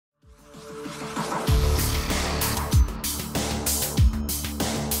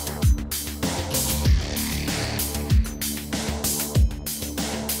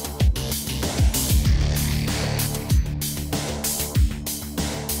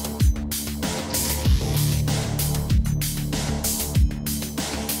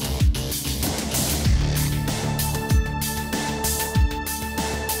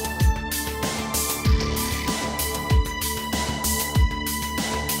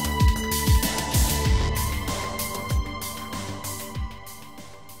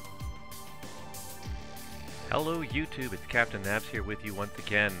Hello YouTube, it's Captain Nabs here with you once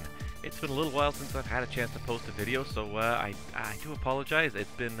again. It's been a little while since I've had a chance to post a video, so I do apologize. It's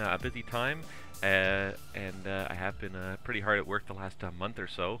been a busy time, and I have been pretty hard at work the last month or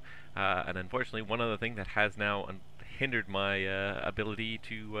so. And unfortunately, one other thing that has now hindered my ability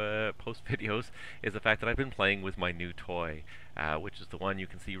to post videos is the fact that I've been playing with my new toy, which is the one you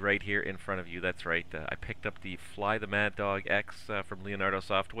can see right here in front of you. That's right, I picked up the Fly the Mad Dog X from Leonardo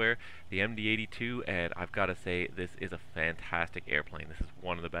software, the MD-82, and I've got to say this is a fantastic airplane. This is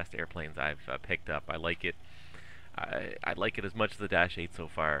one of the best airplanes I've picked up. I like it. I like it as much as the Dash 8 so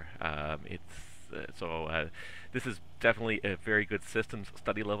far. This is definitely a very good systems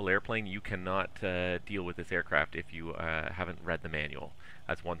study level airplane. You cannot deal with this aircraft if you haven't read the manual.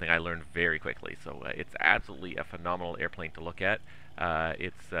 That's one thing I learned very quickly. So it's absolutely a phenomenal airplane to look at.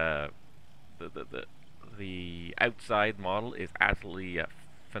 The outside model is absolutely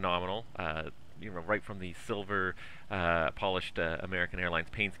phenomenal. Right from the silver polished American Airlines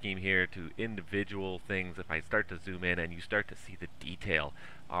paint scheme here to individual things. If I start to zoom in and you start to see the detail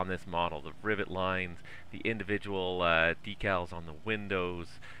on this model, the rivet lines, the individual decals on the windows.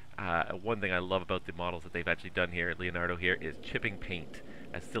 One thing I love about the models that they've actually done here at Leonardo here is chipping paint.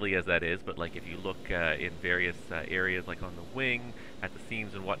 As silly as that is, but like if you look in various areas, like on the wing, at the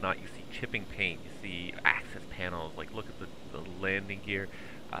seams and whatnot, you see chipping paint. You see access panels. Like look at the landing gear.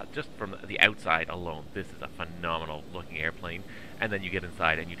 Just from the outside alone, this is a phenomenal looking airplane. And then you get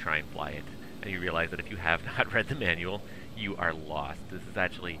inside and you try and fly it, and you realize that if you have not read the manual, you are lost. This is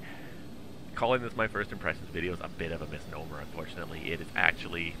actually, calling this my first impressions video is a bit of a misnomer, unfortunately. It is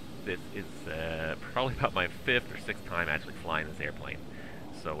actually, this is probably about my 5th or 6th time actually flying this airplane.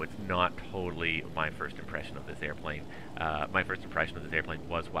 So it's not totally my first impression of this airplane. My first impression of this airplane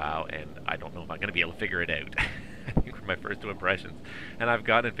was wow, and I don't know if I'm going to be able to figure it out. I think for my first 2 impressions, and I've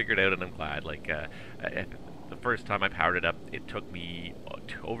gotten it figured out, and I'm glad. Like the first time I powered it up, it took me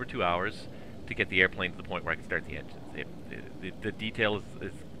over 2 hours to get the airplane to the point where I could start the engines. The detail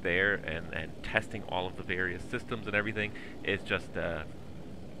is there, and testing all of the various systems and everything is just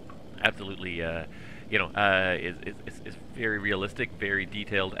absolutely is very realistic, very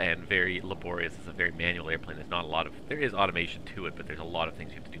detailed, and very laborious. It's a very manual airplane. There's not a lot of, there is automation to it, but there's a lot of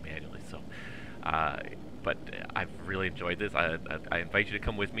things you have to do manually. So, but I've really enjoyed this. I invite you to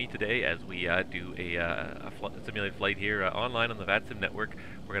come with me today as we do a simulated flight here online on the VATSIM network.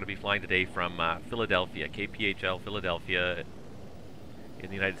 We're going to be flying today from Philadelphia, KPHL Philadelphia in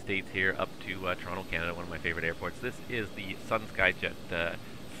the United States here up to Toronto, Canada, one of my favorite airports. This is the Sun Skyjet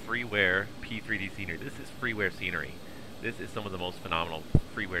freeware P3d scenery. This is freeware scenery. This is some of the most phenomenal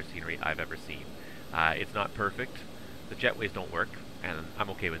freeware scenery I've ever seen. It's not perfect. The jetways don't work, and I'm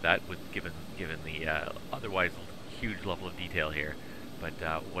okay with that, given the otherwise huge level of detail here. But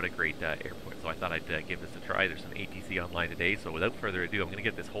what a great airport. So I thought I'd give this a try. There's some ATC online today, so without further ado, I'm going to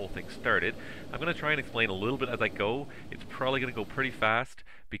get this whole thing started. I'm going to try and explain a little bit as I go. It's probably going to go pretty fast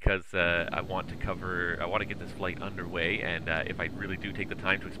because I want to get this flight underway, and if I really do take the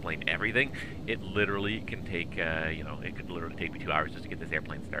time to explain everything, it literally can take, it could literally take me 2 hours just to get this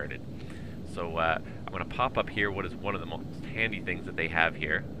airplane started. So I'm going to pop up here what is one of the most handy things that they have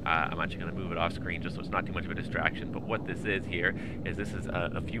here. I'm actually going to move it off screen just so it's not too much of a distraction. But what this is here is this is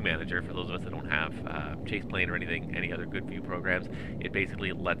a view manager for those of us that don't have Chase Plane or any other good view programs. It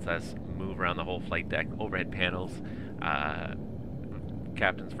basically lets us move around the whole flight deck, overhead panels,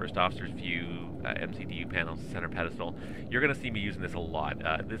 captain's first officer's view, MCDU panels, center pedestal. You're going to see me using this a lot.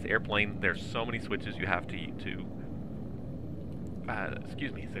 This airplane, there's so many switches you have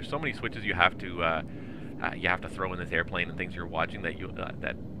there's so many switches you have to throw in this airplane and things you're watching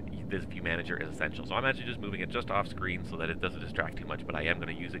that this view manager is essential. So I'm actually just moving it just off screen so that it doesn't distract too much, but I am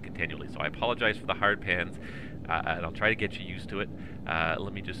going to use it continually. So I apologize for the hard pans, and I'll try to get you used to it.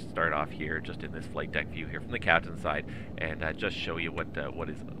 Let me just start off here, just in this flight deck view here from the captain's side, and just show you what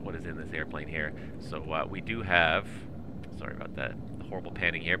is in this airplane here. So we do have, sorry about that horrible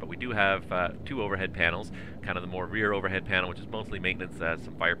panning here, but we do have 2 overhead panels, kind of the more rear overhead panel, which is mostly maintenance,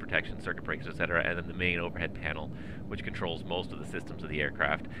 some fire protection, circuit breakers, etc., and then the main overhead panel, which controls most of the systems of the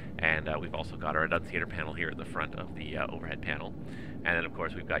aircraft. And we've also got our annunciator panel here at the front of the overhead panel. And then, of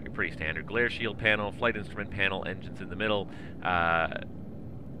course, we've got your pretty standard glare shield panel, flight instrument panel, engines in the middle.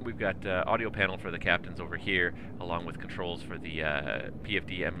 We've got audio panel for the captains over here, along with controls for the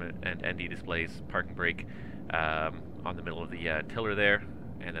PFD and ND displays, parking brake, on the middle of the tiller there.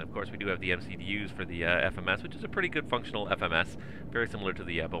 And then, of course, we do have the MCDUs for the FMS, which is a pretty good functional FMS, very similar to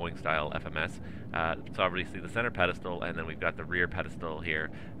the Boeing style FMS. So obviously the center pedestal, and then we've got the rear pedestal here,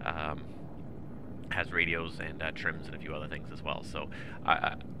 has radios and trims and a few other things as well. So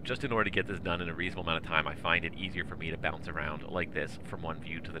just in order to get this done in a reasonable amount of time, I find it easier for me to bounce around like this from one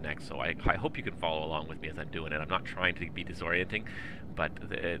view to the next. So I hope you can follow along with me as I'm doing it. I'm not trying to be disorienting, but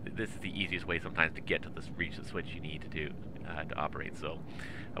this is the easiest way sometimes to get to this, reach the switch you need to do to operate. So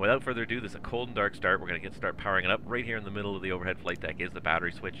without further ado, this is a cold and dark start. We're going to start powering it up. Right here in the middle of the overhead flight deck is the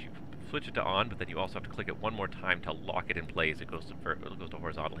battery switch. You switch it to on, but then you also have to click it one more time to lock it in place. It goes to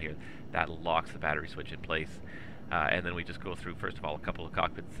horizontal here. That locks the battery switch in place. And then we just go through, first of all, a couple of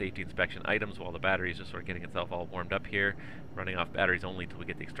cockpit safety inspection items while the battery is just sort of getting itself all warmed up here. Running off batteries only until we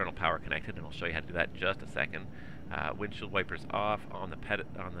get the external power connected, and I'll show you how to do that in just a second. Windshield wipers off. On the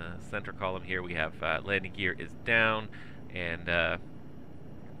center column here, we have landing gear is down, and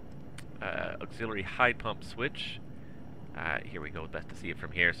auxiliary high pump switch. Here we go, best to see it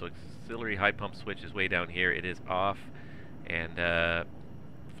from here. So auxiliary high pump switch is way down here. It is off, and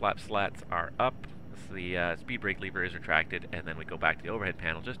flap slats are up. The speed brake lever is retracted, and then we go back to the overhead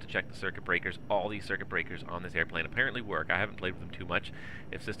panel just to check the circuit breakers. All these circuit breakers on this airplane apparently work. I haven't played with them too much.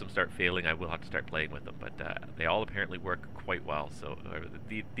 If systems start failing, I will have to start playing with them, but they all apparently work quite well. So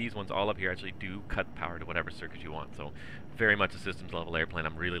these ones all up here actually do cut power to whatever circuit you want. So very much a systems level airplane.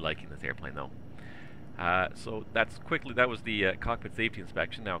 I'm really liking this airplane though. So that was the cockpit safety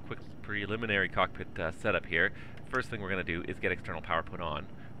inspection. Now a quick preliminary cockpit setup here. First thing we're going to do is get external power put on.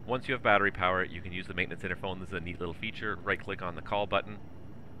 Once you have battery power, you can use the maintenance interphone. This is a neat little feature. Right click on the call button,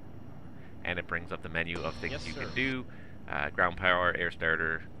 and it brings up the menu of things you can do. Ground power, air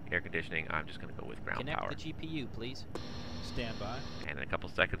starter, air conditioning. I'm just going to go with ground power. Connect the GPU, please. Stand by. And in a couple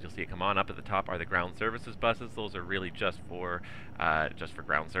seconds, you'll see it come on. Up at the top are the ground services buses. Those are really just for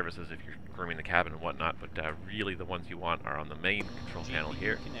ground services if you're grooming the cabin and whatnot. But really, the ones you want are on the main control panel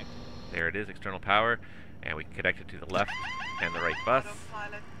here. Connected. There it is, external power, and we can connect it to the left and the right bus.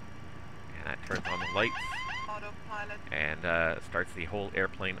 Autopilot. And that turns on the lights Autopilot. and starts the whole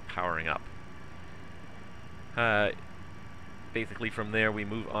airplane powering up. Basically from there we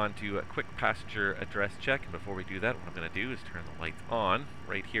move on to a quick passenger address check, and before we do that, what I'm going to do is turn the lights on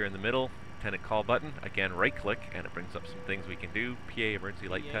right here in the middle. Lieutenant call button, again right click, and it brings up some things we can do. PA emergency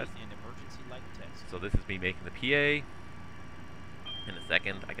light PA test. and emergency light test. So this is me making the PA. In a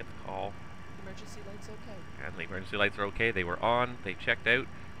second I get the call. Emergency lights okay. And the emergency lights are okay. They were on, they checked out.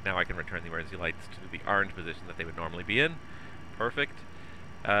 Now I can return the emergency lights to the orange position that they would normally be in. Perfect.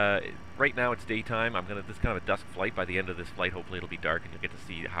 Right now it's daytime. This is kind of a dusk flight. By the end of this flight, hopefully it'll be dark and you'll get to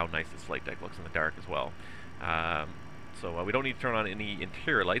see how nice this flight deck looks in the dark as well. So we don't need to turn on any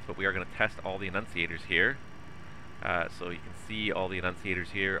interior lights, but we are going to test all the annunciators here. So you can see all the annunciators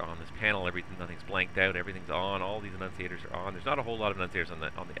here on this panel. Nothing's blanked out. Everything's on. All these annunciators are on. There's not a whole lot of annunciators on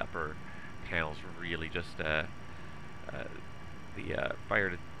the upper panels. Really, just the fire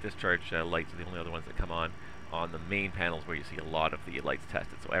to discharge lights are the only other ones that come on the main panels, where you see a lot of the lights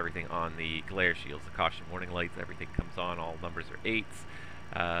tested. So everything on the glare shields, the caution warning lights, everything comes on. All numbers are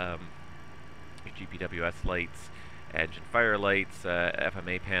 8s. Your GPWS lights, engine fire lights,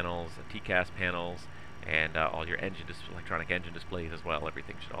 FMA panels, TCAS panels, and all your electronic engine displays as well.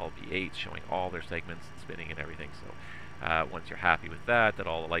 Everything should all be 8s, showing all their segments and spinning and everything. So once you're happy with that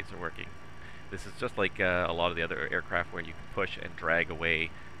all the lights are working. This is just like a lot of the other aircraft where you can push and drag away,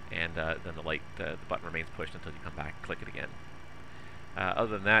 and then the button remains pushed until you come back and click it again.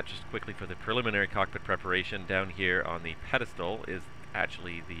 Other than that, just quickly for the preliminary cockpit preparation, down here on the pedestal is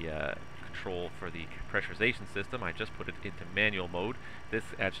actually the control for the pressurization system. I just put it into manual mode. This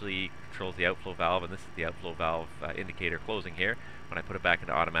actually controls the outflow valve, and this is the outflow valve indicator closing here. When I put it back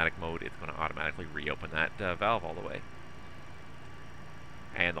into automatic mode, it's going to automatically reopen that valve all the way.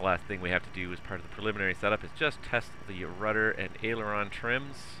 And the last thing we have to do as part of the preliminary setup is just test the rudder and aileron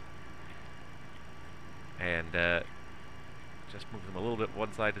trims, and just move them a little bit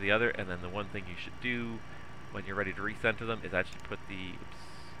one side to the other. And then the one thing you should do when you're ready to recenter them is actually put the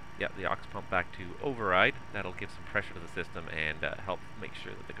aux pump back to override. That'll give some pressure to the system and help make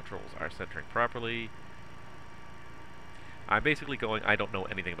sure that the controls are centering properly. I'm basically I don't know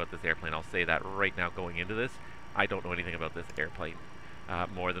anything about this airplane. I'll say that right now going into this. I don't know anything about this airplane.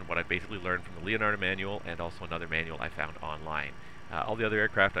 More than what I basically learned from the Leonardo manual and also another manual I found online. All the other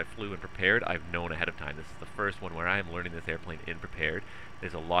aircraft I flew and prepared, I've known ahead of time. This is the first one where I am learning this airplane in prepared.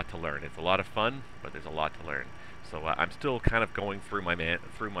 There's a lot to learn. It's a lot of fun, but there's a lot to learn. So I'm still kind of going through my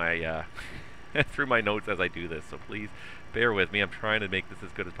through my notes as I do this. So please bear with me. I'm trying to make this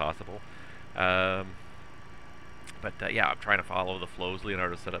as good as possible. But yeah, I'm trying to follow the flows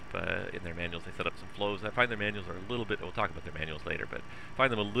Leonardo set up in their manuals. They set up some flows. I find their manuals are a little bit, we'll talk about their manuals later, but I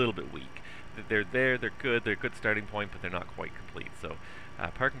find them a little bit weak. They're good, they're a good starting point, but they're not quite complete. So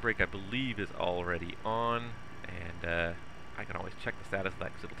Parking brake, I believe, is already on, and I can always check the status of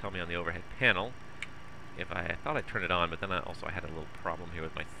that because it'll tell me on the overhead panel. If I thought I turned it on, but then I had a little problem here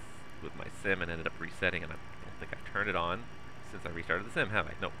with my sim and ended up resetting, and I don't think I've turned it on since I restarted the sim, have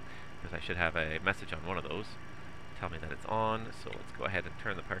I? No, because I should have a message on one of those tell me that it's on. So let's go ahead and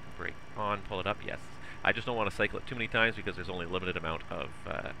turn the parking brake on, pull it up. Yes, I just don't want to cycle it too many times because there's only a limited amount of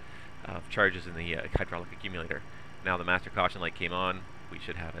charges in the hydraulic accumulator. Now the master caution light came on. We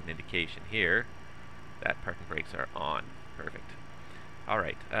should have an indication here that parking brakes are on. Perfect. All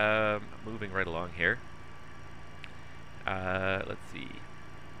right, moving right along here. Let's see.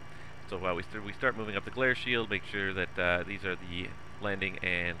 So while we start moving up the glare shield, make sure that these are the landing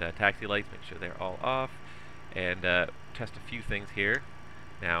and taxi lights. Make sure they're all off, and test a few things here.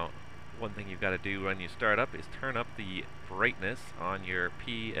 Now, one thing you've got to do when you start up is turn up the brightness on your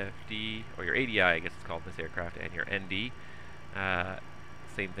PFD, or your ADI, I guess it's called in this aircraft, and your ND.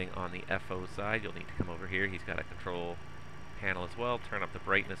 Same thing on the FO side. You'll need to come over here. He's got a control panel as well. Turn up the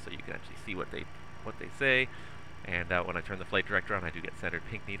brightness so you can actually see what they say. And when I turn the flight director on, I do get centered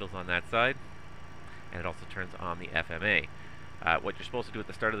pink needles on that side. And it also turns on the FMA. What you're supposed to do at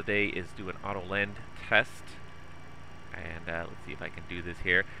the start of the day is do an auto land test. And let's see if I can do this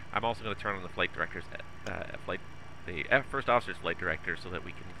here. I'm also going to turn on the flight director's first officer's flight director so that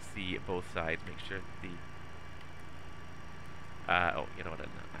we can see both sides. Make sure the oh, you know what?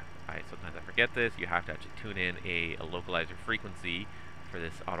 Sometimes I forget this. You have to actually tune in a localizer frequency for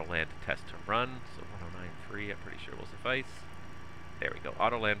this auto land test to run. So 1093, I'm pretty sure will suffice. There we go.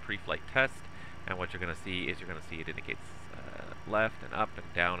 Auto land pre-flight test. And what you're going to see is it indicates left and up and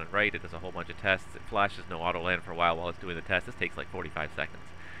down and right. It does a whole bunch of tests. It flashes no auto land for a while it's doing the test. This takes like 45 seconds.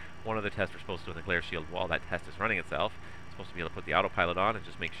 One of the tests we're supposed to do in the glare shield while that test is running itself. It's supposed to be able to put the autopilot on and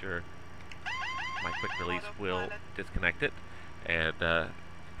just make sure my quick release will disconnect it. And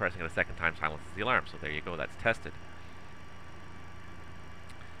pressing it a second time silences the alarm. So there you go. That's tested.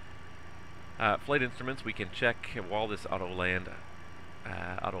 Flight instruments, we can check while this auto landing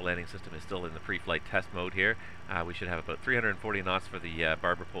system is still in the pre-flight test mode here. We should have about 340 knots for the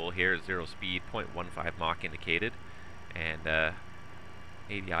barber pole here, 0 speed, 0.15 Mach indicated, and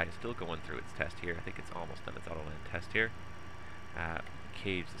ADI is still going through its test here. I think it's almost done its auto land test here.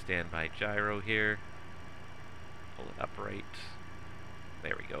 Cage the standby gyro here. Pull it upright.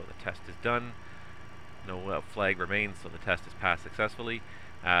 There we go. The test is done. No flag remains, so the test is passed successfully.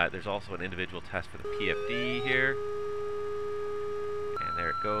 There's also an individual test for the PFD here. And there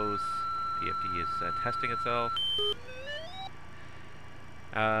it goes. PFD is testing itself.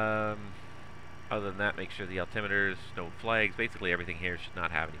 Other than that, make sure the altimeters, no flags. Basically everything here should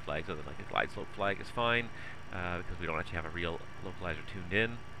not have any flags other than like a glide slope flag is fine, because we don't actually have a real localizer tuned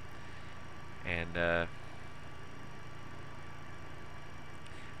in. And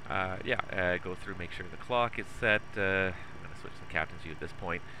go through, make sure the clock is set. I'm going to switch to the captain's view at this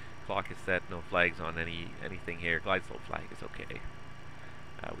point. Clock is set, no flags on anything here. Glide slope flag is okay.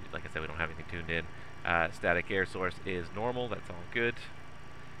 Like I said, we don't have anything tuned in. Static air source is normal, that's all good.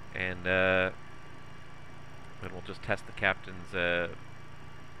 And then we'll just test the captain's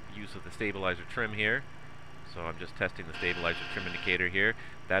use of the stabilizer trim here. So I'm just testing the stabilizer trim indicator here.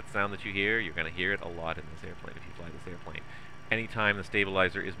 That sound that you hear, you're going to hear it a lot in this airplane if you fly this airplane. Anytime the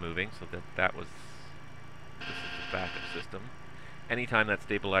stabilizer is moving, so this is the backup system. Anytime that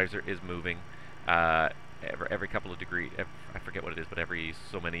stabilizer is moving, every couple of degrees, I forget what it is, but every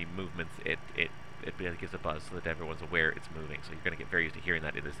so many movements, it gives a buzz so that everyone's aware it's moving. So you're going to get very used to hearing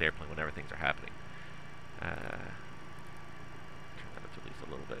that in this airplane whenever things are happening. Turn that up to at least a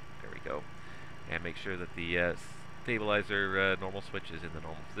little bit. There we go. And make sure that the stabilizer normal switch is in the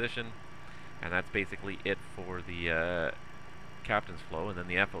normal position. And that's basically it for the captain's flow. And then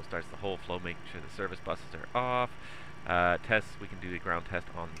the FO starts the whole flow, making sure the service buses are off. Tests, we can do the ground test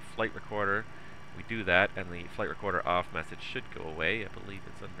on the flight recorder. We do that, and the flight recorder off message should go away. I believe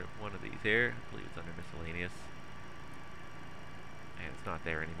it's under one of these here. I believe it's under miscellaneous. And it's not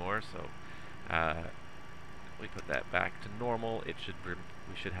there anymore, so we put that back to normal.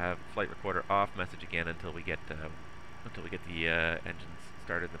 We should have flight recorder off message again until we get the engines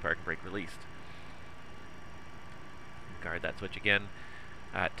started and the parking brake released. Guard that switch again.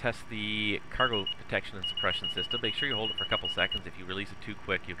 Test the cargo detection and suppression system. Make sure you hold it for a couple seconds. If you release it too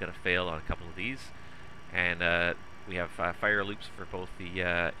quick, you're going to fail on a couple of these. And we have fire loops for both the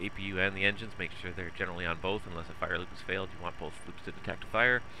APU and the engines. Make sure they're generally on both, unless a fire loop has failed. You want both loops to detect a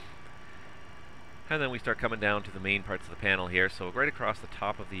fire. And then we start coming down to the main parts of the panel here. So right across the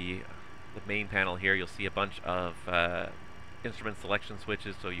top of the main panel here, you'll see a bunch of instrument selection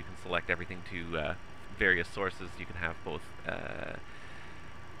switches, so you can select everything to various sources. You can have both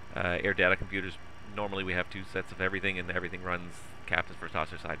air data computers, normally we have 2 sets of everything, and everything runs, captain's first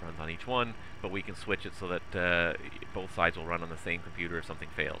officer side runs on each one, but we can switch it so that both sides will run on the same computer if something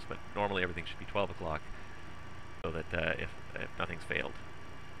fails. But normally everything should be 12 o'clock, so that if nothing's failed.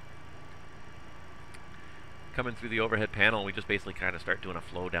 Coming through the overhead panel, we just basically kind of start doing a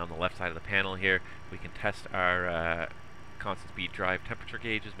flow down the left side of the panel here. We can test our constant speed drive temperature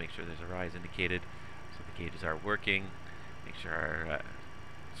gauges, make sure there's a rise indicated, so the gauges are working, make sure our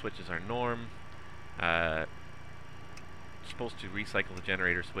switches are norm. Supposed to recycle the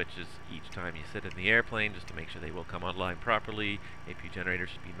generator switches each time you sit in the airplane, just to make sure they will come online properly. APU generator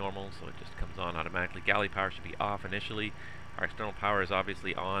should be normal, so it just comes on automatically. Galley power should be off initially. Our external power is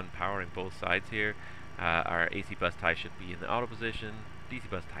obviously on, powering both sides here. Our AC bus tie should be in the auto position. DC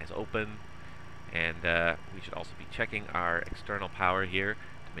bus tie is open. And we should also be checking our external power here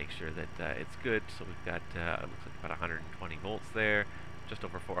to make sure that it's good. So we've got, it looks like about 120 volts there, just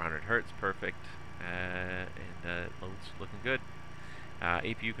over 400 hertz, perfect. And load's looking good.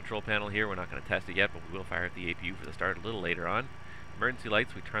 APU control panel here, we're not going to test it yet, but we will fire at the APU for the start a little later on. Emergency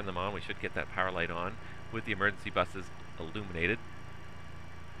lights, we turn them on. We should get that power light on with the emergency buses illuminated.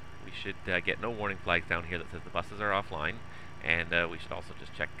 We should get no warning flags down here that says the buses are offline. And we should also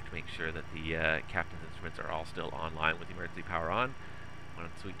just check to make sure that the captain's instruments are all still online with the emergency power on.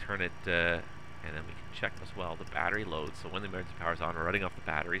 Once we turn it, and then we can check as well the battery load. So when the emergency power is on, we're running off the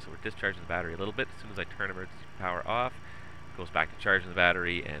battery, so we're discharging the battery a little bit. As soon as I turn emergency power off, it goes back to charging the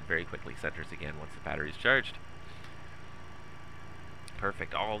battery and very quickly centers again once the battery is charged.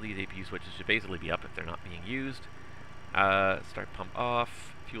 Perfect. All these APU switches should basically be up if they're not being used. Start pump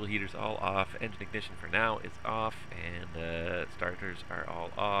off, fuel heaters all off, engine ignition for now is off, and starters are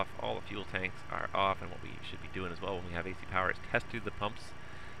all off, all the fuel tanks are off. And what we should be doing as well when we have AC power is test through the pumps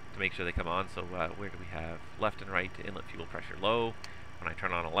to make sure they come on. So where do we have left and right? Inlet fuel pressure low. When I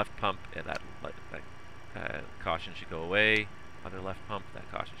turn on a left pump, that caution should go away. Other left pump,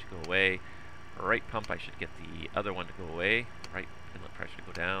 that caution should go away. Right pump, I should get the other one to go away. Right inlet pressure to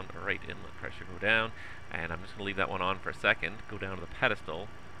go down, right inlet pressure go down. And I'm just going to leave that one on for a second, go down to the pedestal,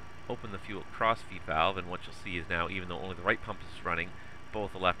 open the fuel cross-feed valve, and what you'll see is now, even though only the right pump is running,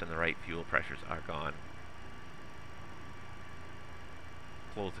 both the left and the right fuel pressures are gone.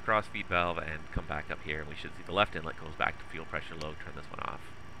 Close the cross-feed valve and come back up here, and we should see the left inlet goes back to fuel pressure low. Turn this one off.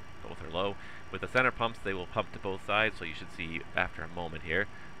 Both are low. With the center pumps, they will pump to both sides, so you should see after a moment here,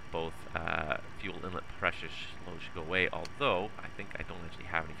 both fuel inlet pressure low should go away, although I think I don't actually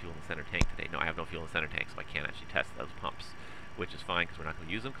have any fuel in the center tank today. No, I have no fuel in the center tank, so I can't actually test those pumps, which is fine because we're not going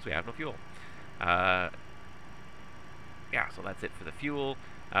to use them because we have no fuel. Yeah, so that's it for the fuel.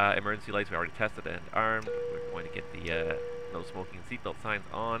 Emergency lights we already tested and armed. We're going to get the no smoking seatbelt signs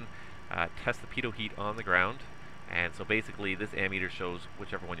on. Test the pitot heat on the ground. And so basically this ammeter shows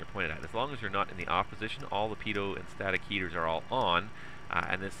whichever one you're pointed at. As long as you're not in the off position, all the pitot and static heaters are all on.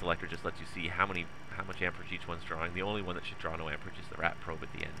 And this selector just lets you see how much amperage each one's drawing. The only one that should draw no amperage is the rat probe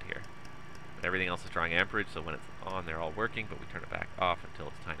at the end here. But everything else is drawing amperage, so when it's on, they're all working, but we turn it back off until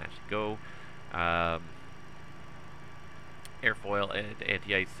it's time to actually go. Airfoil and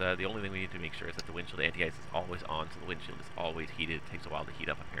anti-ice, the only thing we need to make sure is that the windshield anti-ice is always on, so the windshield is always heated. It takes a while to heat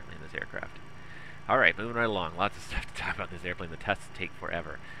up, apparently, in this aircraft. Alright, moving right along. Lots of stuff to talk about this airplane. The tests take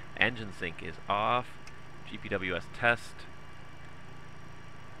forever. Engine sync is off. GPWS test.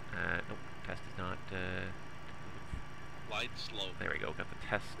 Nope, test is not, Light slow. there we go, got the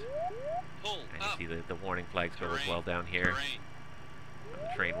test. Pull And up. you see the warning flags go as well down here. Terrain.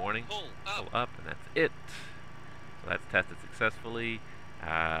 The train warning. Pull Pull up. up, and that's it. So that's tested successfully.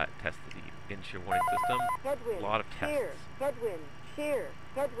 Tested the in-shear warning system. Headwind, A lot of tests. shear, headwind, shear,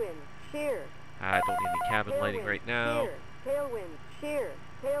 headwind, shear. I don't need any cabin lighting tailwind, right now. Shear, tailwind, shear,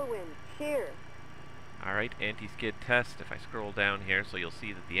 tailwind, shear. Alright, anti-skid test. If I scroll down here, so you'll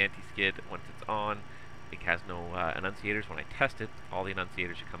see that the anti-skid, once it's on, it has no annunciators. When I test it, all the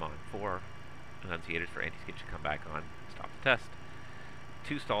annunciators should come on. 4 annunciators for anti-skid should come back on. Stop the test.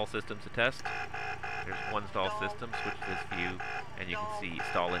 2 stall systems to test. There's 1 stall system. Switch to this view, and you can see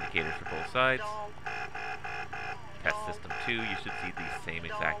stall indicators for both sides. Test system 2, you should see the same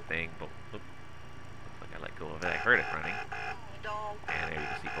exact thing, but looks like I let go of it. I heard it running. And there you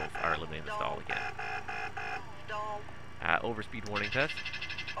can see both are eliminating the stall again. Overspeed warning test.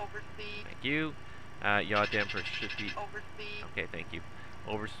 Overspeed. Thank you. Yaw damper should be... Overspeed. Okay, thank you.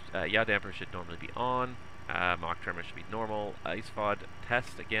 Yaw damper should normally be on. Mach trimmer should be normal. Ice FOD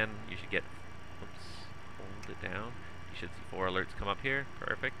test, again, you should get... Oops, hold it down. You should see 4 alerts come up here.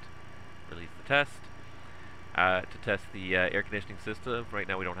 Perfect. Release the test. To test the air conditioning system, right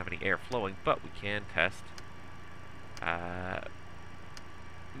now we don't have any air flowing, but we can test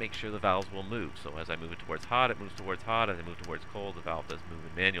make sure the valves will move. So as I move it towards hot, it moves towards hot. As I move towards cold, the valve does move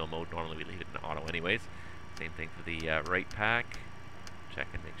in manual mode. Normally we leave it in auto anyways. Same thing for the right pack. Check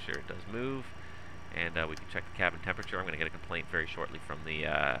and make sure it does move. And we can check the cabin temperature. I'm going to get a complaint very shortly from the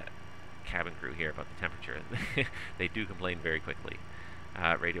cabin crew here about the temperature. They do complain very quickly.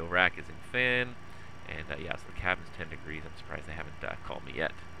 Radio rack is in fan. And yeah, so the cabin's 10 degrees. I'm surprised they haven't called me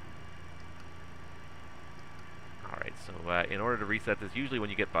yet. Alright, so in order to reset this, usually when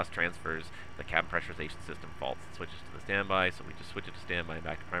you get bus transfers, the cabin pressurization system faults and switches to the standby, so we just switch it to standby and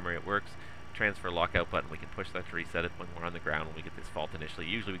back to primary. It works. Transfer lockout button, we can push that to reset it when we're on the ground when we get this fault initially.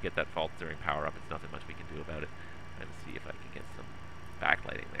 Usually we get that fault during power up. It's nothing much we can do about it. Let's see if I can get some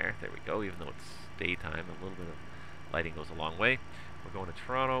backlighting there. There we go. Even though it's daytime, a little bit of lighting goes a long way. We're going to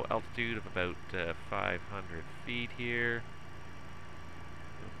Toronto, altitude of about 500 feet here.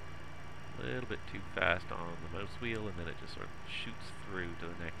 A little bit too fast on the mouse wheel, and then it just sort of shoots through to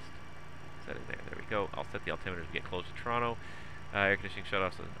the next setting there. There we go. I'll set the altimeter as we get close to Toronto. Air conditioning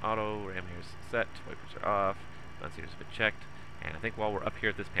shut-offs on auto. Ram here's set. Wipers are off. Ventilators have been checked. And I think while we're up here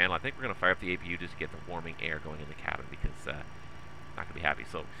at this panel, I think we're going to fire up the APU just to get the warming air going in the cabin, because I'm not going to be happy.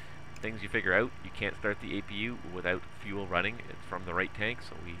 So things you figure out, you can't start the APU without fuel running. It's from the right tank,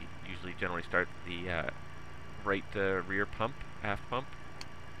 so we usually generally start the right rear pump, aft pump.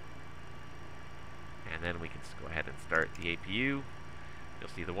 And then we can just go ahead and start the APU. You'll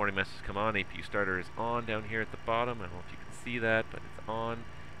see the warning message come on. APU starter is on down here at the bottom. I don't know if you can see that, but it's on.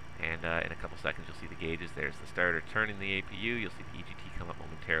 And in a couple seconds you'll see the gauges. There's the starter turning the APU. You'll see the EGT come up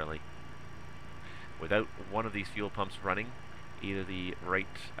momentarily. Without one of these fuel pumps running, either the right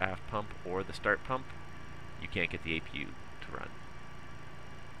aft pump or the start pump, you can't get the APU to run.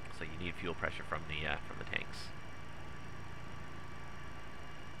 So you need fuel pressure from the tanks.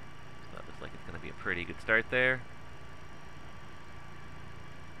 So that looks like it's going to be a pretty good start there.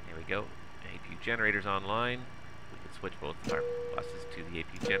 There we go. APU generator's online. We can switch both of our buses to the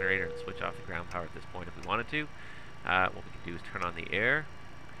APU generator and switch off the ground power at this point if we wanted to. What we can do is turn on the air,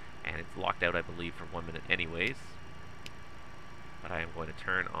 and it's locked out, I believe, for 1 minute anyways. But I am going to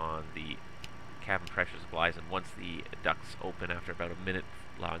turn on the cabin pressure supplies, and once the ducts open after about a minute,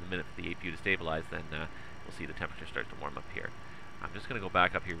 allowing a minute for the APU to stabilize, then we'll see the temperature start to warm up here. I'm just going to go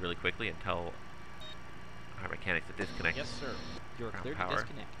back up here really quickly and tell our mechanics to disconnect. Yes, sir. You're clear to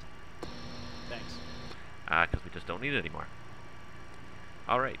disconnect. Thanks. Because we just don't need it anymore.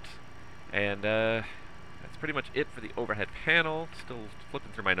 Alright. And that's pretty much it for the overhead panel. Still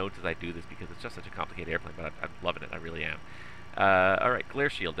flipping through my notes as I do this because it's just such a complicated airplane, but I'm loving it. I really am. Alright,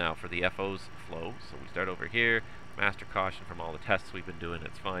 glare shield now for the FO's flow. So we start over here. Master caution from all the tests we've been doing.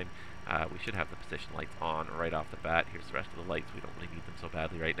 It's fine. We should have the position lights on right off the bat. Here's the rest of the lights. We don't really need them so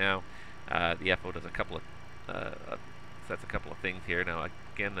badly right now. The FO does a couple of sets a couple of things here. Now,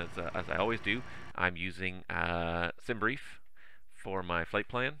 again, as I always do, I'm using SimBrief for my flight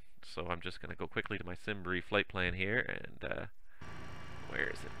plan. So I'm just going to go quickly to my SimBrief flight plan here, and where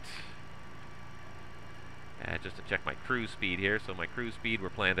is it? Just to check my cruise speed here. So my cruise speed, we're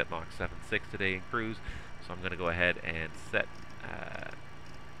planned at Mach 7.6 today in cruise. So I'm going to go ahead and set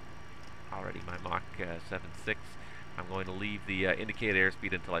already my Mach 7.6. I'm going to leave the indicated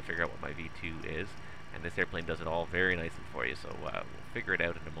airspeed until I figure out what my V2 is. And this airplane does it all very nicely for you, so we'll figure it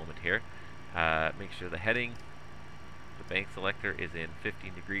out in a moment here. Make sure the heading, the bank selector is in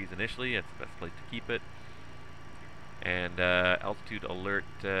 15 degrees initially. That's the best place to keep it. And altitude alert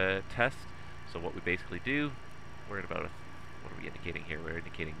test. So what we basically do, we're at about what are we indicating here? We're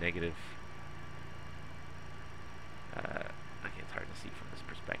indicating negative. Okay, it's hard to see from this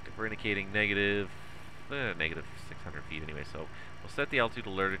perspective. We're indicating negative 600 feet anyway. So we'll set the altitude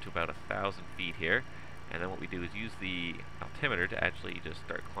alerter to about 1,000 feet here. And then what we do is use the altimeter to actually just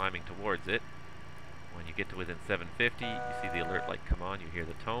start climbing towards it. When you get to within 750, you see the alert light come on, you hear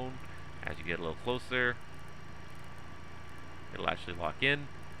the tone. As you get a little closer, it'll actually lock in.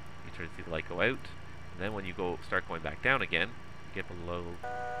 You turn to see the light go out. And then when you start going back down again, you get below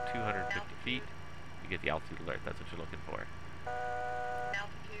 250 feet, you get the altitude alert. That's what you're looking for.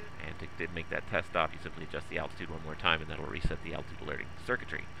 Altitude. And to make that test stop, you simply adjust the altitude one more time, and that'll reset the altitude alerting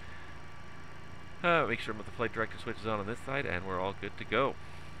circuitry. Make sure the flight director switch is on this side, and we're all good to go.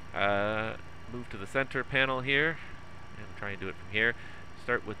 Move to the center panel here, and try and do it from here.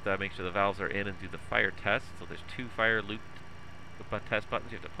 Start with make sure the valves are in and do the fire test. So there's 2 fire loop test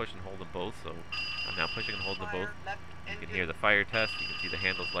buttons. You have to push and hold them both. So I'm now pushing and holding them both. You can hear the fire test. You can see the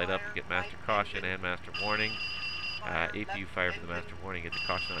handles light up. You get master caution and master warning. APU fire for the master warning. Get the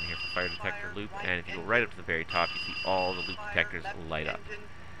caution on here for fire detector loop. And if you go right up to the very top, you see all the loop detectors light up.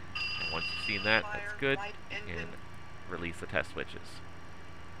 And once you've seen that, that's good. You can release the test switches.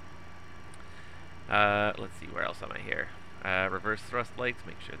 Let's see, where else am I here? Reverse thrust lights,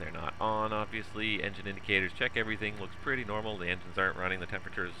 make sure they're not on, obviously. Engine indicators, check everything, looks pretty normal. The engines aren't running, the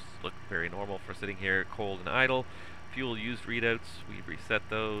temperatures look very normal for sitting here cold and idle. Fuel used readouts, we reset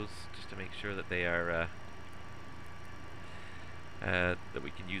those just to make sure that they are, that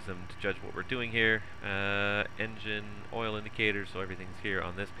we can use them to judge what we're doing here. Engine oil indicators, so everything's here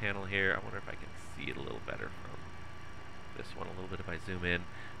on this panel here. I wonder if I can see it a little better from this one a little bit if I zoom in.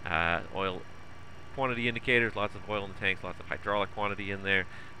 Oil quantity indicators, lots of oil in the tanks, lots of hydraulic quantity in there.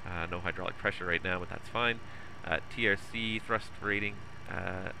 No hydraulic pressure right now, but that's fine. TRC thrust rating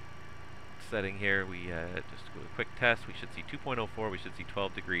setting here. We just do a quick test. We should see 2.04, we should see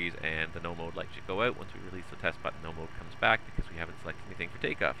 12 degrees, and the no mode light should go out. Once we release the test button, no mode comes back because we haven't selected anything for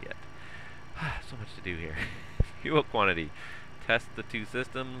takeoff yet. So much to do here. Fuel quantity. Test the two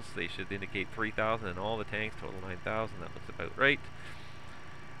systems. They should indicate 3,000 in all the tanks, total 9,000. That looks about right.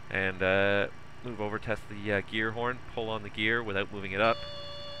 And move over, test the gear horn, pull on the gear without moving it up.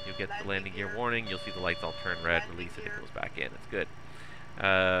 You'll get the landing gear warning. You'll see the lights all turn red. Release it, it goes back in. It's good.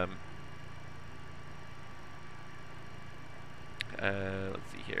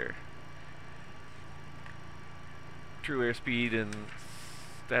 Let's see here. True airspeed and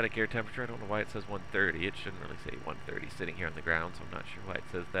static air temperature. I don't know why it says 130. It shouldn't really say 130 sitting here on the ground, so I'm not sure why it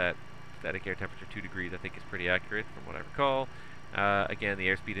says that. Static air temperature 2 degrees I think is pretty accurate from what I recall. Again, the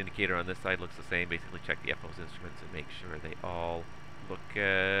airspeed indicator on this side looks the same. Basically check the FO's instruments and make sure they all look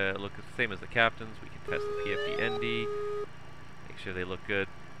the same as the captain's. We can test the PFD-ND, make sure they look good.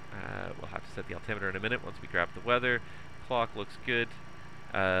 We'll have to set the altimeter in a minute once we grab the weather. Clock looks good.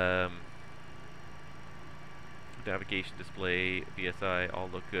 Navigation display, VSI, all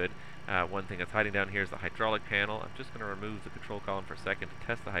look good. One thing that's hiding down here is the hydraulic panel. I'm just going to remove the control column for a second to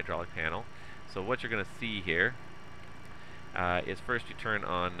test the hydraulic panel. So what you're going to see here is first you turn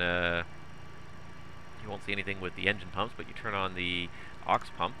on, you won't see anything with the engine pumps, but you turn on the aux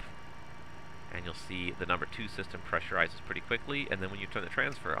pump, and you'll see the number 2 system pressurizes pretty quickly, and then when you turn the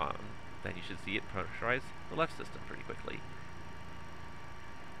transfer on, then you should see it pressurize the left system pretty quickly.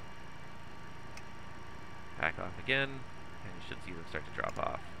 Back off again, and you should see them start to drop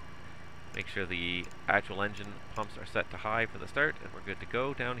off. Make sure the actual engine pumps are set to high for the start, and we're good to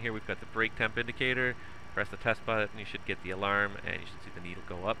go. Down here we've got the brake temp indicator. Press the test button, you should get the alarm, and you should see the needle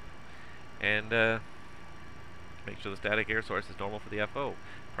go up. And make sure the static air source is normal for the FO.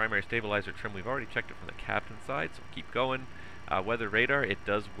 Primary stabilizer trim, we've already checked it from the captain side, so keep going. Weather radar, it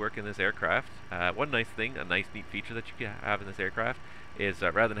does work in this aircraft. One nice thing, a nice neat feature that you can have in this aircraft is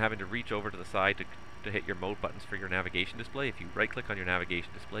rather than having to reach over to the side to hit your mode buttons for your navigation display, if you right click on your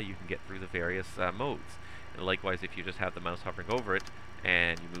navigation display, you can get through the various modes. And likewise, if you just have the mouse hovering over it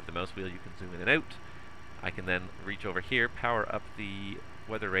and you move the mouse wheel, you can zoom in and out. I can then reach over here, power up the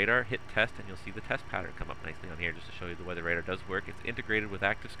weather radar, hit test, and you'll see the test pattern come up nicely on here just to show you the weather radar does work. It's integrated with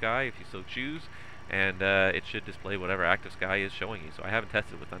Active Sky if you so choose, and it should display whatever Active Sky is showing you. So I haven't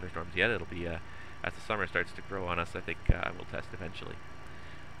tested with thunderstorms yet. It'll be, as the summer starts to grow on us, I think I will test eventually.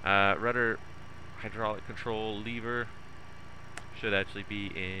 Rudder hydraulic control lever should actually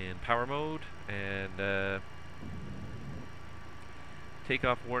be in power mode, and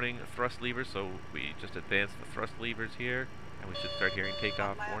takeoff warning thrust levers, so we just advanced the thrust levers here, and we should start hearing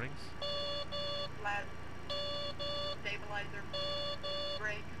takeoff warnings. Flat, stabilizer,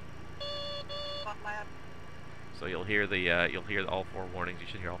 brake, butt lab. So you'll hear all 4 warnings. You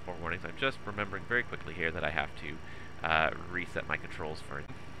should hear all 4 warnings. I'm just remembering very quickly here that I have to reset my controls for.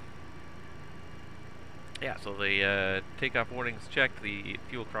 Yeah, so the takeoff warnings checked, the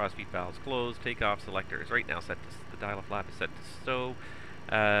fuel crossfeed valves closed, takeoff selector is right now set to, the dial flap is set to stow.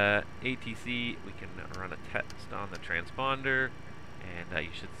 ATC, we can run a test on the transponder, and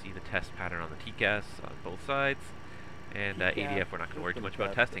you should see the test pattern on the TCAS on both sides. And ADF, we're not going to worry too much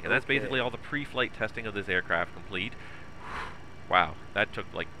about testing. And that's basically all the pre-flight testing of this aircraft complete. Wow, that took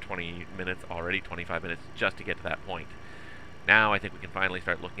like 20 minutes already, 25 minutes just to get to that point. Now I think we can finally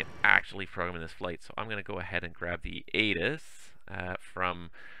start looking at actually programming this flight. So I'm going to go ahead and grab the ATIS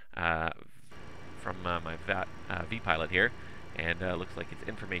from my V-pilot here. And looks like it's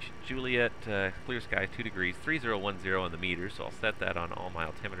information Juliet, clear skies 2 degrees, 3010 on the meters. So I'll set that on all my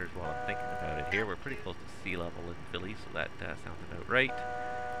altimeters while I'm thinking about it here. We're pretty close to sea level in Philly, so that sounds about right.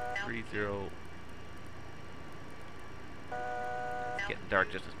 30. It's getting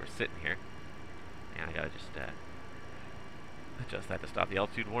dark just as we're sitting here. And I gotta just adjust that to stop the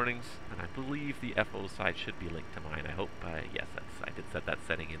altitude warnings. And I believe the FO side should be linked to mine. I hope. Yes, I did set that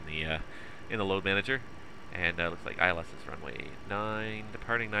setting in the load manager. And looks like ILS is runway 9,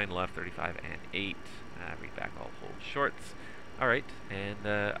 departing 9 left, 35 and 8. Read back all hold shorts. Alright, and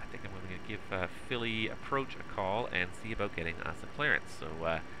I think I'm going to give Philly Approach a call and see about getting us a clearance. So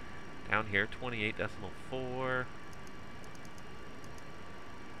down here, 28.4.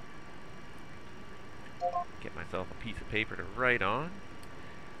 Get myself a piece of paper to write on.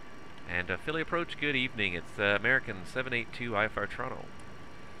 And Philly Approach, good evening. It's American 782 IFR Toronto.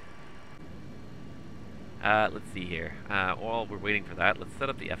 Let's see here. While we're waiting for that, let's set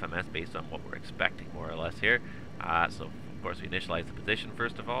up the FMS based on what we're expecting, more or less here. So, of course, we initialize the position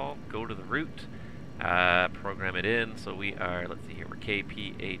first of all, go to the route, program it in. So we are, let's see here, we're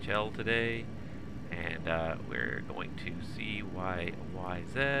KPHL today, and we're going to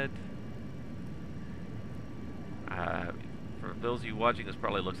CYYZ. For those of you watching, this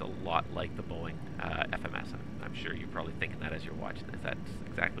probably looks a lot like the Boeing FMS. I'm sure you're probably thinking that as you're watching this. That's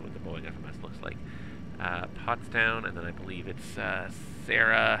exactly what the Boeing FMS looks like. Pottstown, and then I believe it's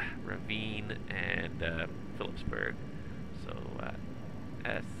Sarah, Ravine, and Phillipsburg. So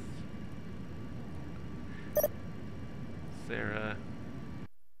S, Sarah,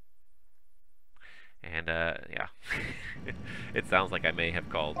 and yeah, it sounds like I may have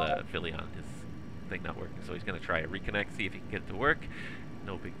called Philly on his thing not working, so he's going to try a reconnect, see if he can get it to work.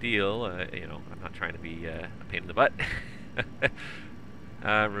 No big deal, you know, I'm not trying to be a pain in the butt.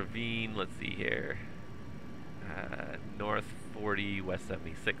 Ravine, let's see here. North 40, West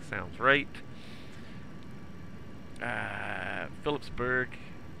 76 sounds right. Phillipsburg.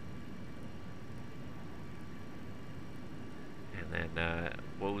 And then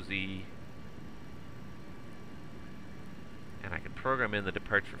Wozy. And I can program in the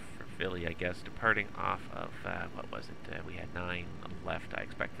departure for Philly, I guess, departing off of, what was it? We had 9 left, I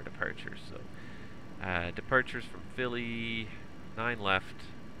expect, for departures. So, departures from Philly, 9 left,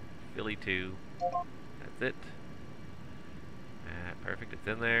 Philly 2. That's it. Perfect, it's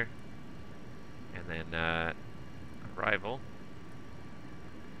in there. And then arrival.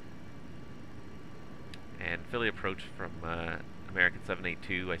 And Philly approach from American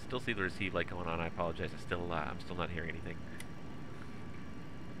 782. I still see the receive light going on. I apologize. I'm still not hearing anything.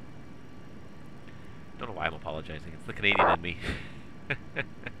 Don't know why I'm apologizing. It's the Canadian in me.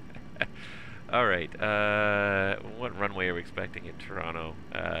 All right. What runway are we expecting in Toronto?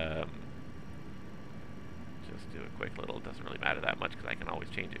 Just do a quick little. It doesn't really matter that much because I can always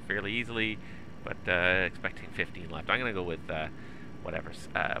change it fairly easily. But expecting 15 left. I'm gonna go with whatever.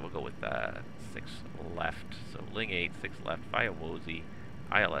 We'll go with 6 left. So Ling 8, 6 left. Via Wozy,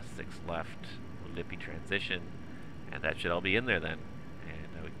 ILS 6 left. Lippy transition, and that should all be in there then.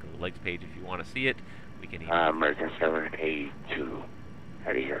 And we can go to the legs page if you want to see it. We can even American 782.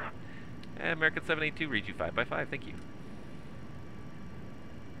 Out of here. American 782, read you 5x5. Thank you.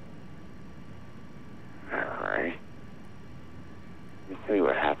 Alright. Let me tell you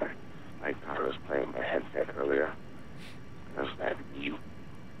what happened. My car was playing my headset earlier. I was that mute.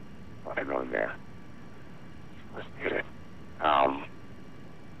 I know there. Let's get it. It's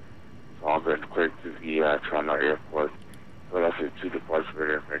all good. Clear to the Toronto Airport. Philadelphia 2 departure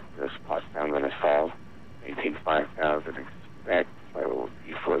radar effect. Pottstown when installed. Maintain 5,000. Expect flight will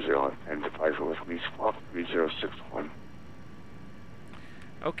be 40 and 10. Departure with me. Squawk 3061.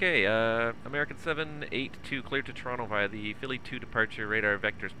 Okay, American 782 cleared to Toronto via the Philly 2 departure radar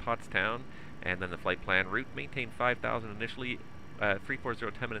vectors Pottstown, and then the flight plan route. Maintain 5,000 initially,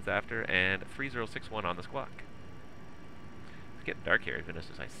 340 10 minutes after, and 3061 on the squawk. It's getting dark here, even as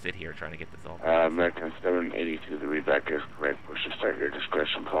I sit here trying to get this all. American 782, the readback is correct. Push to start your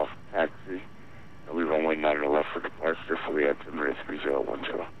discretion, call for taxi. We runway 9 to the left for departure, Philly altimeter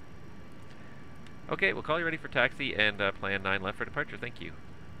 3010. Okay, we'll call you ready for taxi and plan 9 left for departure. Thank you.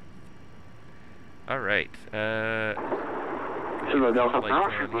 Alright, Philadelphia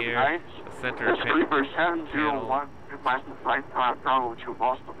down here, the center panel,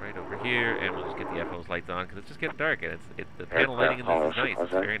 right over here, and we'll just get the FO's lights on because it's just getting dark, and the panel lighting in this is nice.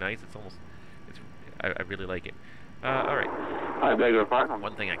 It's very nice. It's almost, I really like it. Alright. I beg your pardon.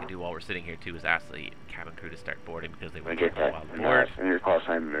 One thing I can do while we're sitting here too is ask the cabin crew to start boarding because they were taking a while to board. Send your call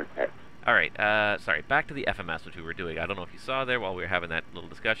sign in their text. Alright, sorry, back to the FMS, which we were doing. I don't know if you saw there while we were having that little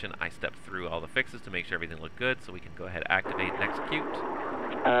discussion. I stepped through all the fixes to make sure everything looked good, so we can go ahead, activate and execute.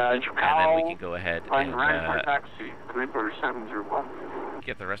 And then we can go ahead and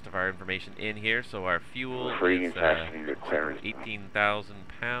get the rest of our information in here. So our fuel is 18,000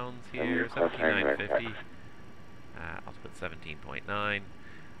 pounds here, 17,950. I'll put 17.9.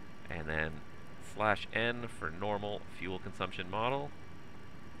 And then /N for normal fuel consumption model.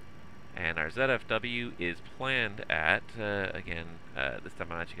 And our ZFW is planned at, again, this time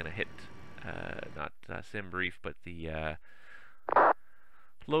I'm actually going to hit, not sim brief, but the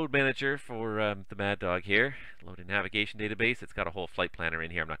load manager for the Mad Dog here. Loading navigation database. It's got a whole flight planner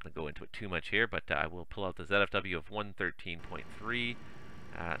in here. I'm not going to go into it too much here, but I will pull out the ZFW of 113.3.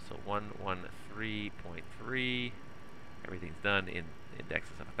 So 113.3. Everything's done in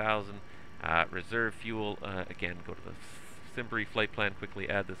indexes of 1,000. Reserve fuel, again, go to the Simbury flight plan, quickly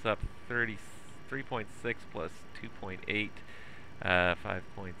add this up. 33.6 plus 2.8,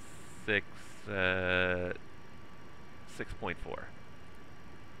 5.6, 6.4. A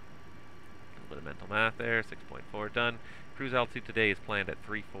little bit of mental math there, 6.4 done. Cruise altitude today is planned at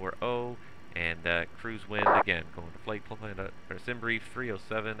 340, and cruise wind, again, going to flight plan, or Simbrief,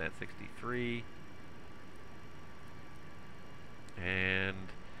 307 at 63. And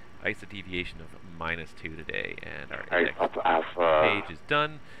ISO deviation of -2 today, and our index page is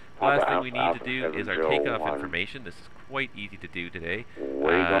done. Last thing we need to do is our takeoff information. This is quite easy to do today.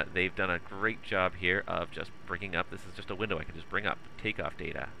 They've done a great job here of just bringing up, this is just a window I can just bring up, takeoff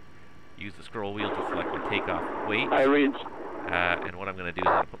data. Use the scroll wheel to select my takeoff weight. And what I'm going to do is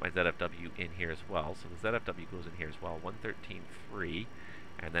I'm going to put my ZFW in here as well. So the ZFW goes in here as well, 113.3.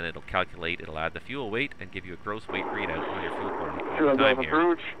 And then it'll calculate, it'll add the fuel weight and give you a gross weight readout on your fuel quantity over time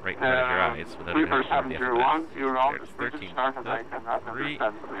here, right in front of your eyes, without even having to do the FMS. There's 13.3.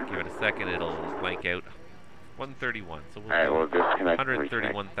 Give it a second, it'll blank out 131. So we'll do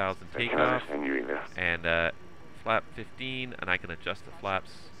 131,000 takeoff, and flap 15, and I can adjust the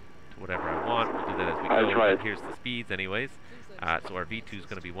flaps to whatever I want. We'll do that as we go. Here's the speeds anyways. So our V2 is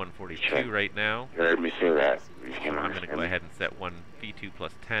going to be 142 right now. You heard me say that. So I'm going to go ahead and set one V2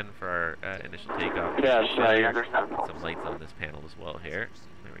 plus 10 for our initial takeoff. Yes, I understand. Some lights on this panel as well here.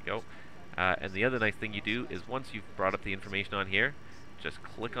 There we go. And the other nice thing you do is once you've brought up the information on here, just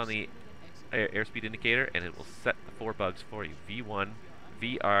click on the airspeed indicator and it will set the 4 bugs for you. V1,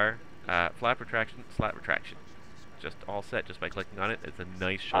 VR, flap retraction, slat retraction. Just all set just by clicking on it. It's a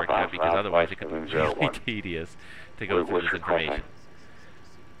nice shortcut because otherwise it could be really tedious to go through this information.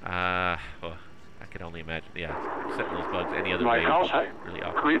 Well, I can only imagine. Yeah, setting those bugs any other way really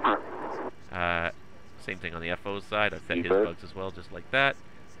awkward. Same thing on the FO's side. I've set his bugs as well, just like that.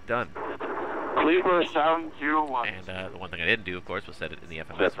 Done. Cleaver 701. And the one thing I didn't do, of course, was set it in the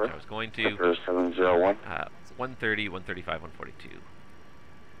FMS, which I was going to. 701. 130, 135, 142.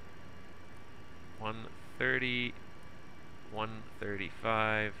 130.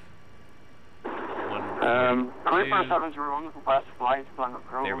 135. Clipper 701 request flight plan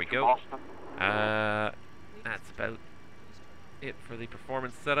approval. There we go. Boston. That's about it for the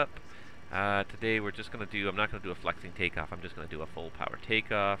performance setup. Today we're just going to do, I'm not going to do a flexing takeoff, I'm just going to do a full power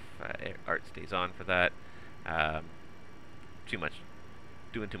takeoff. Art stays on for that. Doing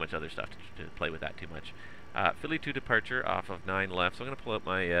too much other stuff to play with that too much. Philly 2 departure off of 9 left. So I'm going to pull up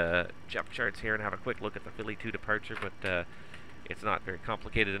my JEP charts here and have a quick look at the Philly 2 departure, but it's not very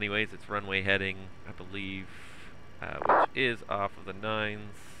complicated anyways. It's runway heading, I believe, which is off of the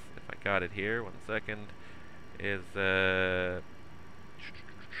 9s. If I got it here, 1 second, is 087.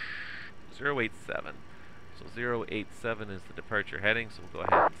 So 087 is the departure heading, so we'll go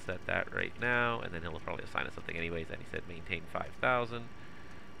ahead and set that right now, and then he'll probably assign us something anyways, and he said maintain 5,000.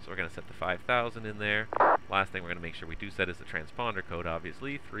 So we're going to set the 5,000 in there. Last thing we're going to make sure we do set is the transponder code,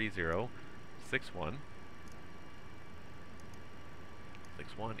 obviously, 3061.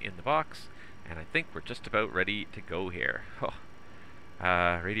 61 in the box, and I think we're just about ready to go here. Oh.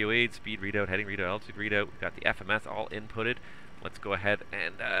 Radio aid, speed readout, heading readout, altitude readout. We've got the FMS all inputted. Let's go ahead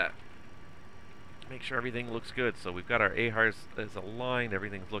and make sure everything looks good. So we've got our AHRS is aligned,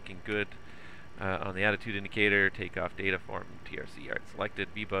 everything's looking good. On the attitude indicator, takeoff data form, TRC art selected,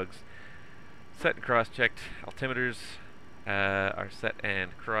 V-bugs set and cross-checked, altimeters are set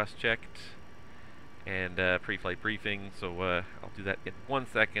and cross-checked, and pre-flight briefing, so I'll do that in 1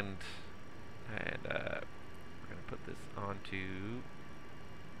 second, and we're going to put this onto,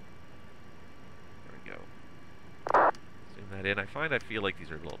 there we go, zoom that in. I feel like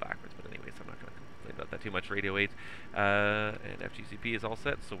these are a little backwards, but anyways, I'm not going to complain about that too much. Radio aids and FGCP is all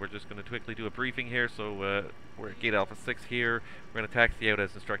set, so we're just going to quickly do a briefing here. So we're at gate Alpha 6 here. We're going to taxi out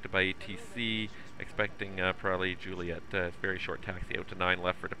as instructed by ATC, expecting probably Juliet. Very short taxi out to 9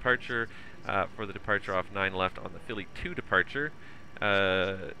 left for departure. For the departure off 9 left on the Philly 2 departure,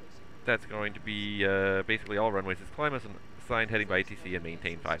 that's going to be basically all runways. It's climb as assigned heading by ATC and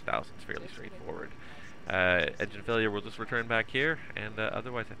maintain 5,000. It's fairly straightforward. Engine failure, we'll just return back here, and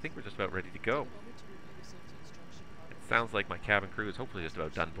otherwise I think we're just about ready to go. It sounds like my cabin crew is hopefully just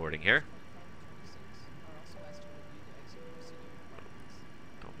about done boarding here.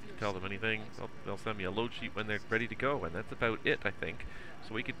 Don't need to tell them anything. They'll send me a load sheet when they're ready to go, and that's about it, I think.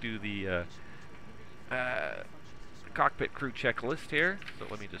 So we could do the cockpit crew checklist here. So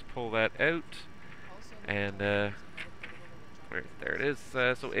let me just pull that out. And there it is.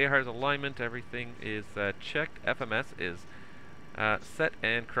 So AHR's alignment, everything is checked. FMS is set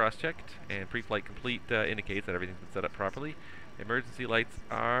and cross-checked, and pre-flight complete indicates that everything's been set up properly. Emergency lights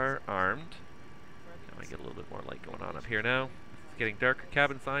are armed. Now I get a little bit more light going on up here now. It's getting darker.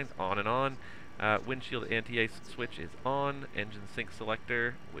 Cabin signs on and on. Windshield anti-ice switch is on. Engine sync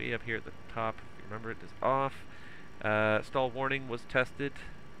selector way up here at the top, if you remember it, is off. Stall warning was tested.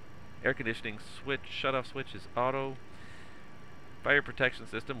 Air conditioning switch, shut-off switch is auto. Fire protection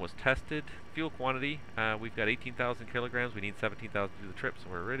system was tested. Fuel quantity, we've got 18,000 kilograms. We need 17,000 to do the trip, so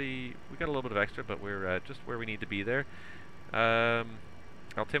we're ready. We got a little bit of extra, but we're just where we need to be there.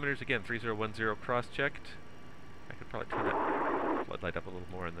 Altimeters again, 3010 cross-checked. I could probably turn that floodlight up a little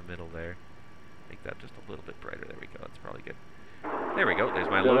more in the middle there. Make that just a little bit brighter. There we go. That's probably good. There we go. There's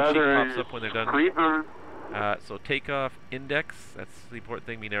my load sheet. Pops up when they're done. So takeoff index, that's the important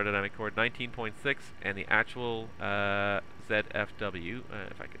thing, mean aerodynamic chord, 19.6, and the actual ZFW,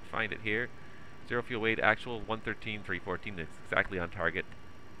 if I can find it here, zero fuel weight, actual 113,314, it's exactly on target.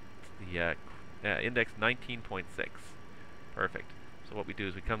 It's the index 19.6. Perfect. So what we do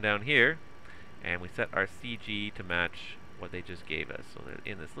is we come down here, and we set our CG to match what they just gave us. So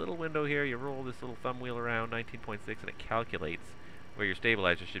in this little window here, you roll this little thumb wheel around, 19.6, and it calculates where your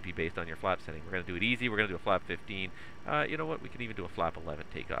stabilizer should be based on your flap setting. We're going to do it easy. We're going to do a flap 15. You know what? We can even do a flap 11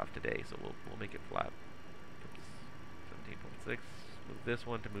 takeoff today. So we'll make it flap 17.6. Move this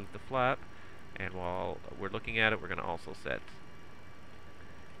one to move the flap. And while we're looking at it, we're going to also set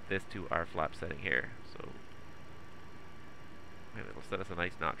this to our flap setting here. So and it'll set us a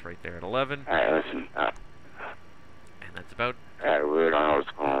nice notch right there at 11. Alright, listen. And that's about. We don't know what's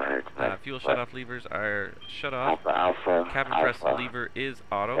going on here. Fuel shut-off levers are shut off. Alpha. Cabin press lever is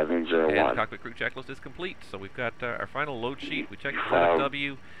auto. 701. And the cockpit crew checklist is complete. So we've got our final load sheet. We checked the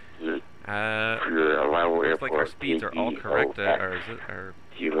ZFW. Looks like our speeds are all correct. It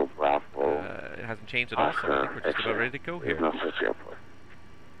hasn't changed at all, so I think we're just about ready to go here.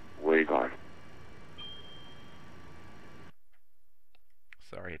 Where are you going?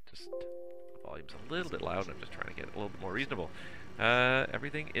 Sorry, it just volume's a little bit loud. I'm just trying to get it a little bit more reasonable.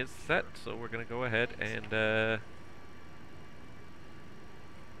 Everything is set, so we're going to go ahead and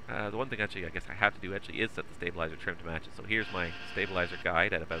the one thing actually I guess I have to do actually is set the stabilizer trim to match it. So here's my stabilizer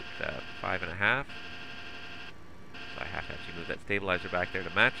guide at about 5.5. So I have to actually move that stabilizer back there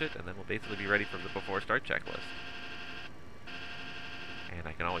to match it, and then we'll basically be ready for the before start checklist. And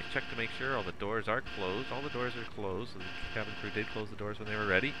I can always check to make sure all the doors are closed. All the doors are closed, so the cabin crew did close the doors when they were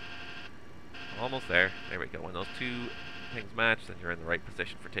ready. Almost there. There we go. When those two things match, then you're in the right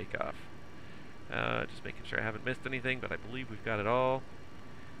position for takeoff. Just making sure I haven't missed anything, but I believe we've got it all.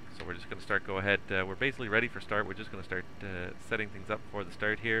 So we're just going to start, go ahead. We're basically ready for start. We're just going to start setting things up for the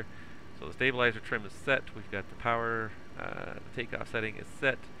start here. So the stabilizer trim is set. We've got the power, the takeoff setting is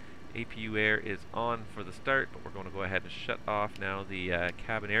set. APU air is on for the start, but we're going to go ahead and shut off now the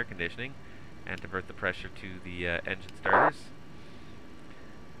cabin air conditioning and divert the pressure to the engine starters.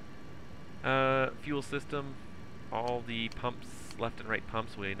 Fuel system, all the pumps, left and right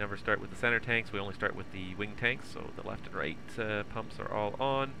pumps, we never start with the center tanks, we only start with the wing tanks, so the left and right pumps are all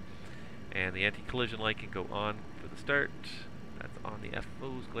on. And the anti-collision light can go on for the start. That's on the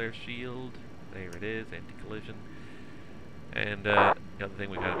FO's glare shield. There it is, anti-collision. And the other thing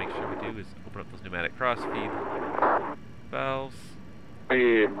we've got to make sure we do is open up those pneumatic cross-feed valves.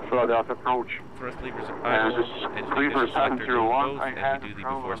 Hey, Philadelphia approach. Thrust levers are idle. Engine ignition selector do both, and we do the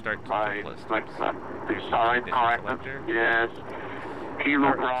before start checklist. Yes.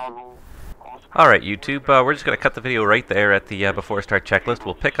 Kilo Bravo. Alright, YouTube, we're just going to cut the video right there at the before start checklist.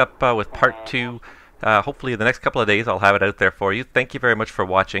 We'll pick up with part 2. Hopefully in the next couple of days I'll have it out there for you. Thank you very much for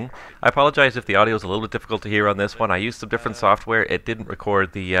watching. I apologize if the audio is a little bit difficult to hear on this one. I used some different software. It didn't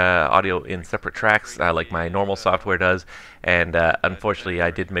record the audio in separate tracks like my normal software does, and unfortunately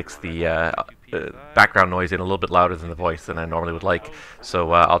I did mix the background noise in a little bit louder than the voice than I normally would like.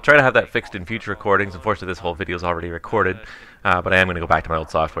 So I'll try to have that fixed in future recordings. Unfortunately this whole video is already recorded, but I am going to go back to my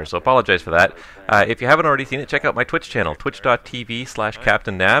old software, so apologize for that. If you haven't already seen it, check out my Twitch channel,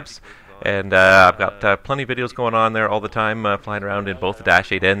 twitch.tv/CaptainNabs. And I've got plenty of videos going on there all the time, flying around in both the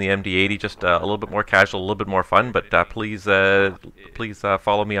Dash 8 and the MD-80, just a little bit more casual, a little bit more fun, but please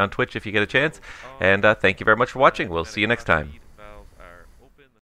follow me on Twitch if you get a chance, and thank you very much for watching. We'll see you next time.